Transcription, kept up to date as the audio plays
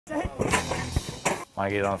When I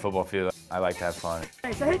get on the football field, I like to have fun.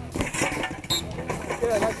 And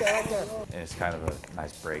it's kind of a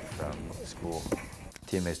nice break from school.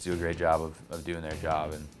 Teammates do a great job of doing their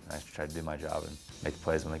job, and I just try to do my job and make the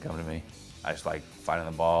plays when they come to me. I just like finding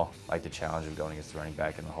the ball, like the challenge of going against the running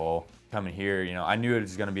back in the hole. Coming here, I knew it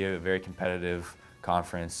was going to be a very competitive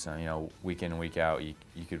conference. Week in and week out, you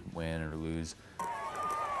could win or lose.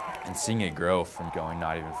 And seeing it grow from going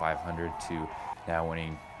not even 500 to now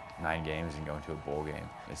winning 9 games and going to a bowl game,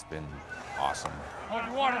 it's been awesome. Hold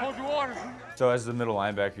your water, hold your water. So as the middle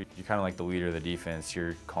linebacker, you're kind of like the leader of the defense.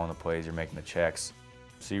 You're calling the plays, you're making the checks.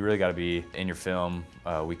 So you really got to be in your film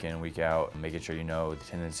week in and week out, making sure you know the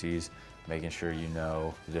tendencies, making sure you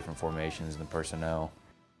know the different formations and the personnel.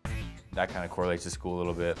 That kind of correlates to school a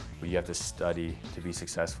little bit, but you have to study to be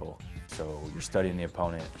successful. So you're studying the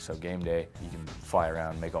opponent, so game day, you can fly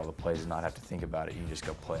around, make all the plays and not have to think about it. You can just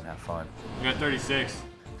go play and have fun. You got 36.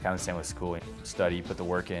 Kind of the same with school. Study, put the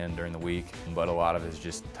work in during the week, but a lot of it is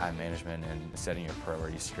just time management and setting your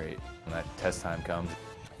priorities straight. When that test time comes,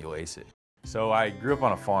 you'll ace it. So I grew up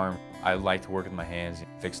on a farm. I like to work with my hands and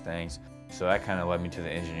fix things. So that kind of led me to the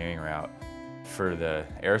engineering route. For the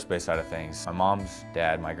aerospace side of things, my mom's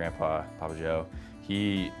dad, my grandpa, Papa Joe,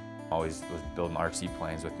 he always was building RC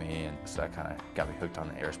planes with me, and so that kind of got me hooked on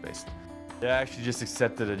the aerospace. Yeah, I actually just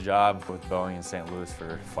accepted a job with Boeing in St. Louis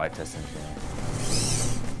for flight test engineering.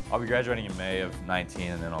 I'll be graduating in May of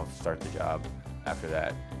 19, and then I'll start the job after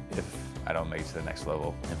that if I don't make it to the next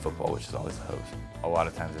level in football, which is always the hope. A lot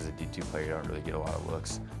of times as a D2 player, you don't really get a lot of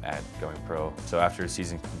looks at going pro. So after the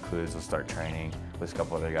season concludes, we'll start training with a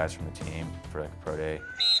couple other guys from the team for like a pro day.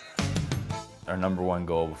 Our #1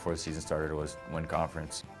 goal before the season started was win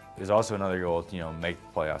conference. There's also another goal, make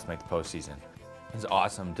the playoffs, make the postseason. It's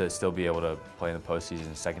awesome to still be able to play in the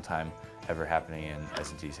postseason, second time ever happening in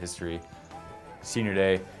S&T's history. Senior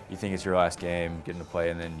day, you think it's your last game, getting to play,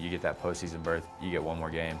 and then you get that postseason berth. You get one more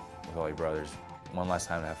game with all your brothers. One last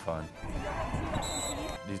time to have fun.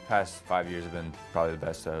 These past 5 years have been probably the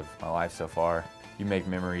best of my life so far. You make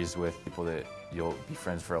memories with people that you'll be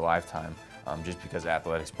friends for a lifetime just because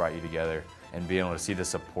athletics brought you together, and being able to see the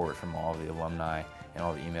support from all the alumni and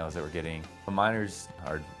all the emails that we're getting. The Miners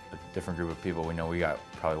are a different group of people. We know we got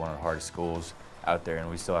probably one of the hardest schools out there, and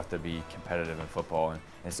we still have to be competitive in football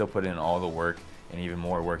and still put in all the work and even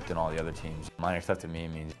more work than all the other teams. Miner stuff to me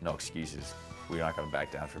means no excuses. We're not going to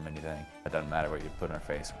back down from anything. It doesn't matter what you put in our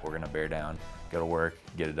face. We're going to bear down, go to work,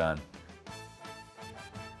 get it done.